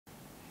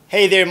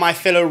Hey there my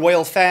fellow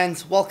royal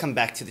fans, welcome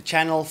back to the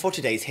channel for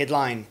today's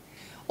headline.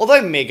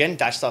 Although Meghan,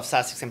 Duchess of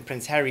Sussex and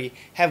Prince Harry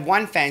have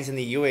won fans in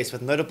the US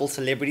with notable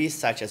celebrities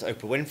such as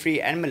Oprah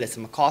Winfrey and Melissa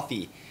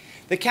McCarthy,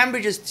 the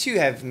Cambridges too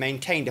have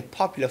maintained a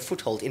popular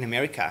foothold in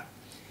America.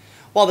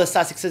 While the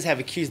Sussexes have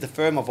accused the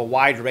firm of a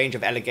wide range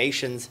of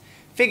allegations,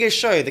 figures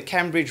show the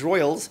Cambridge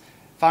Royals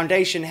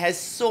Foundation has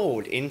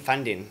soared in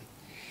funding.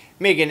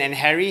 Meghan and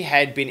Harry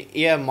had been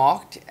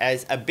earmarked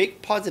as a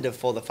big positive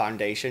for the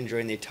foundation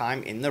during their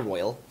time in the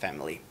royal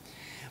family,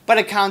 but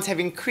accounts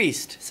have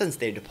increased since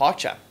their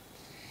departure.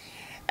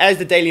 As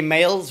the Daily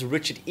Mail's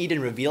Richard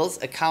Eden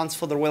reveals, accounts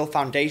for the Royal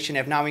Foundation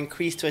have now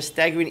increased to a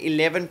staggering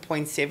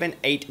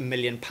 £11.78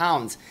 million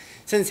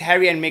since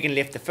Harry and Meghan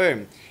left the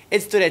firm.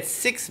 It stood at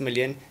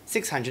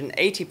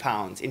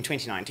 £6,680 in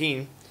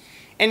 2019.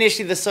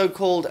 Initially, the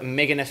so-called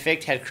Meghan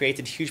effect had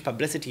created huge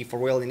publicity for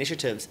royal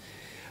initiatives,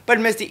 but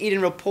Mr.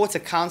 Eden reports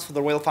accounts for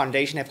the Royal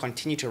Foundation have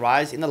continued to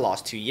rise in the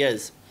last 2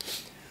 years.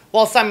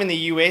 While some in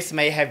the US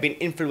may have been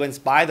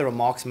influenced by the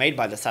remarks made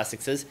by the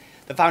Sussexes,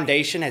 the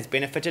foundation has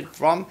benefited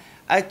from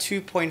a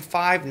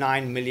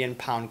 £2.59 million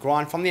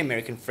grant from the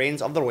American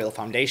Friends of the Royal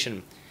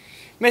Foundation.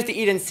 Mr.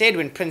 Eden said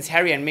when Prince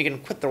Harry and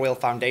Meghan quit the Royal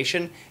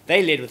Foundation,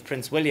 they led with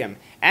Prince William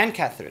and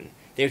Catherine.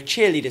 Their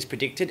cheerleaders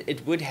predicted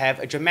it would have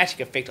a dramatic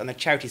effect on the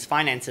charity's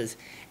finances,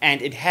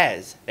 and it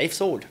has. They've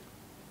soared.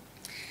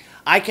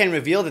 I can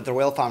reveal that the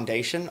Royal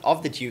Foundation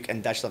of the Duke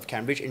and Duchess of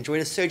Cambridge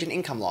enjoyed a surge in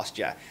income last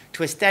year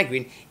to a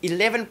staggering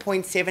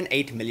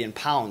 £11.78 million.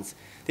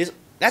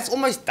 That's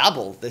almost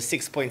double the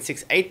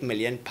 £6.68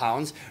 million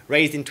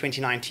raised in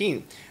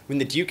 2019, when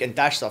the Duke and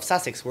Duchess of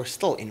Sussex were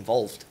still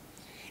involved.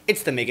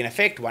 It's the Meghan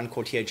effect, one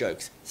courtier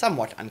jokes,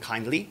 somewhat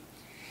unkindly.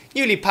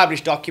 Newly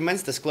published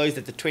documents disclose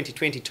that the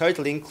 2020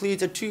 total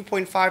includes a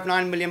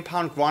 £2.59 million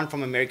grant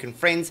from American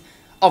Friends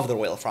of the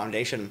Royal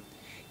Foundation.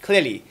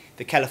 Clearly,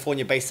 the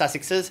California-based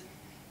Sussexes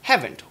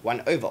haven't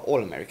won over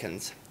all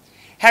Americans.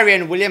 Harry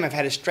and William have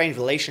had a strained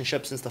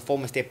relationship since the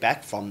former stepped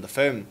back from the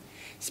firm.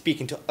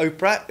 Speaking to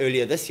Oprah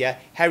earlier this year,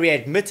 Harry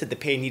admitted the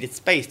pair needed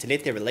space to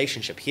let their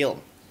relationship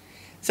heal.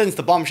 Since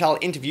the bombshell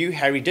interview,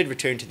 Harry did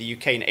return to the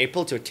UK in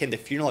April to attend the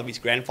funeral of his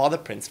grandfather,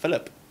 Prince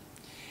Philip.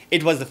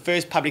 It was the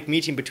first public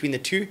meeting between the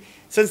two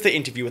since the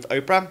interview with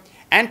Oprah,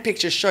 and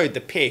pictures showed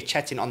the pair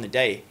chatting on the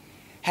day.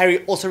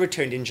 Harry also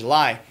returned in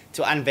July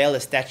to unveil a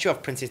statue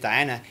of Princess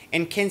Diana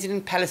in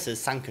Kensington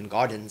Palace's sunken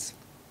gardens.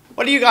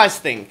 What do you guys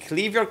think?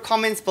 Leave your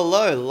comments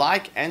below,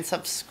 like and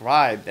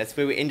subscribe. That's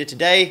where we end it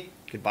today.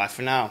 Goodbye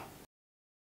for now.